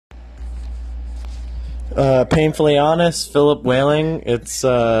Painfully honest, Philip Whaling. It's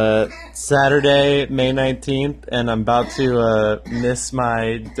Saturday, May 19th, and I'm about to miss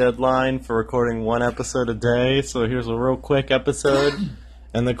my deadline for recording one episode a day, so here's a real quick episode.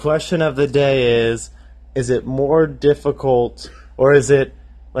 And the question of the day is it more difficult, or is it,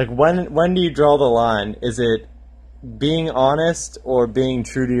 like, when do you draw the line? Is it being honest or being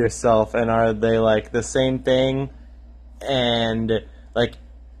true to yourself, and are they, like, the same thing? And,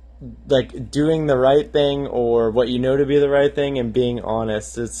 like doing the right thing or what you know to be the right thing and being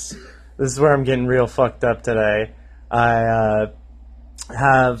honest. This is where I'm getting real fucked up today. I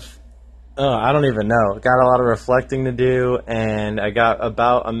I don't even know. Got a lot of reflecting to do, and I got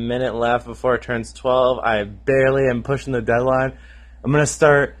about a minute left before it turns 12. I barely am pushing the deadline. I'm going to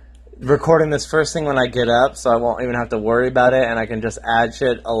start recording this first thing when I get up, so I won't even have to worry about it, and I can just add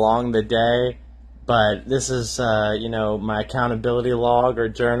shit along the day. But this is, my accountability log or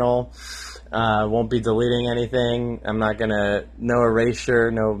journal. Won't be deleting anything. I'm not gonna, no erasure,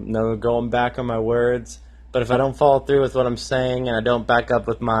 no going back on my words. But if I don't follow through with what I'm saying and I don't back up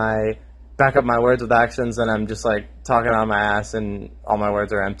my words with actions, then I'm just like talking on my ass and all my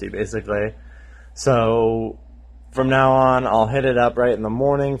words are empty, basically. So from now on, I'll hit it up right in the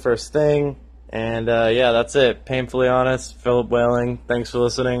morning, first thing. And that's it. Painfully honest, Philip Whaling. Thanks for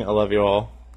listening. I love you all.